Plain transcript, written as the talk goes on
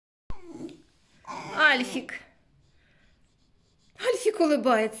Альфик. Альфик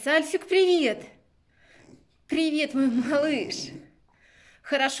улыбается. Альфик, привет. Привет, мой малыш.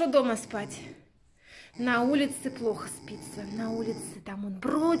 Хорошо дома спать. На улице плохо спится. На улице там он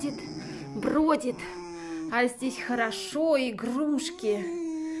бродит, бродит. А здесь хорошо, игрушки,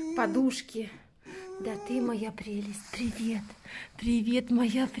 подушки. Да ты моя прелесть. Привет. Привет,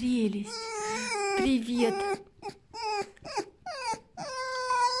 моя прелесть. Привет.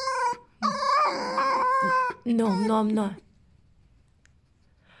 Но.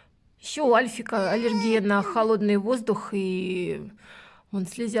 Еще у Альфика аллергия на холодный воздух, и вон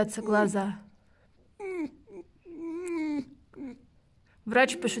слезятся глаза.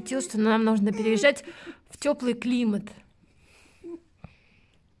 Врач пошутил, что нам нужно переезжать в теплый климат.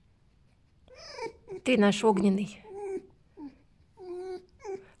 Ты наш огненный,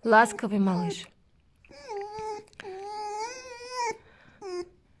 ласковый малыш.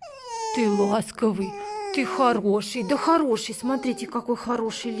 Ты ласковый, ты хороший, да хороший. Смотрите, какой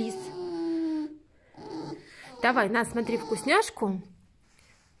хороший лис. Давай, на, смотри вкусняшку.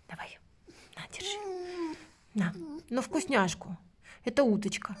 Давай, на, держи. На, ну вкусняшку. Это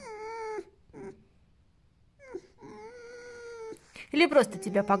уточка. Или просто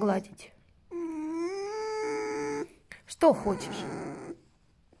тебя погладить? Что хочешь?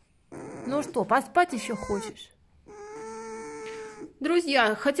 Ну что, поспать еще хочешь?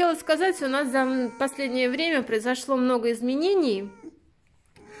 Друзья, хотела сказать, у нас за последнее время произошло много изменений.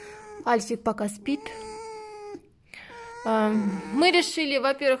 Альфик пока спит. Мы решили,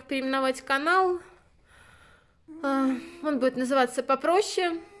 во-первых, переименовать канал. Он будет называться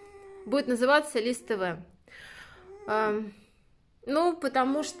 «Попроще», будет называться Лис ТВ. Ну,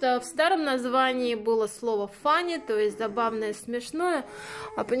 потому что в старом названии было слово «funny», то есть забавное, смешное.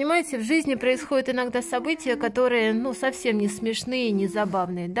 А понимаете, в жизни происходят иногда события, которые, ну, совсем не смешные, не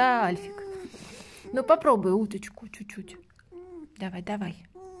забавные. Да, Альфик? Ну, попробуй уточку чуть-чуть. Давай, давай.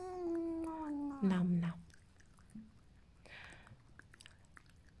 Нам.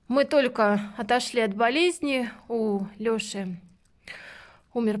 Мы только отошли от болезни. У Лёши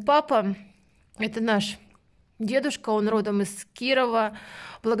умер папа. Это наш дедушка, он родом из Кирова.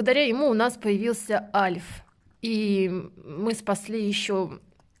 Благодаря ему у нас появился Альф. И мы спасли еще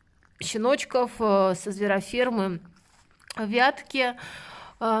щеночков со зверофермы в Вятке.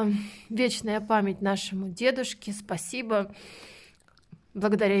 Вечная память нашему дедушке. Спасибо.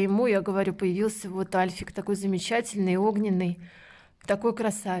 Благодаря ему, я говорю, появился вот Альфик, такой замечательный, огненный, такой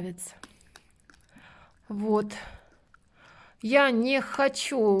красавец. Вот. Я не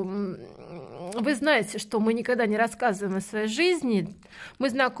хочу... Вы знаете, что мы никогда не рассказываем о своей жизни. Мы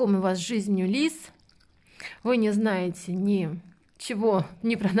знакомы вас с жизнью лис. Вы не знаете ничего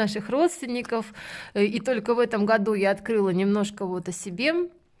ни про наших родственников. И только в этом году я открыла немножко вот о себе.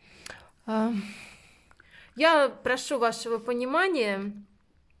 Я прошу вашего понимания.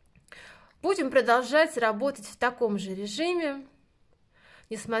 Будем продолжать работать в таком же режиме,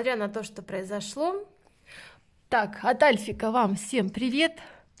 несмотря на то, что произошло. Так, от Альфика вам всем привет.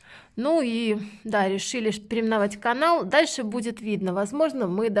 Ну и да, решили переименовать канал. Дальше будет видно. Возможно,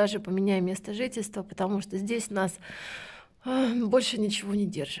 мы даже поменяем место жительства, потому что здесь нас больше ничего не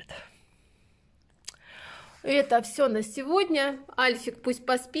держит. Это все на сегодня. Альфик пусть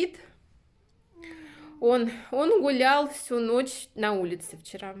поспит. Он гулял всю ночь на улице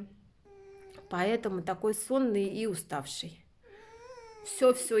вчера. Поэтому такой сонный и уставший.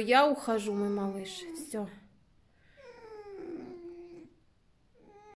 Все, я ухожу, мой малыш. Все.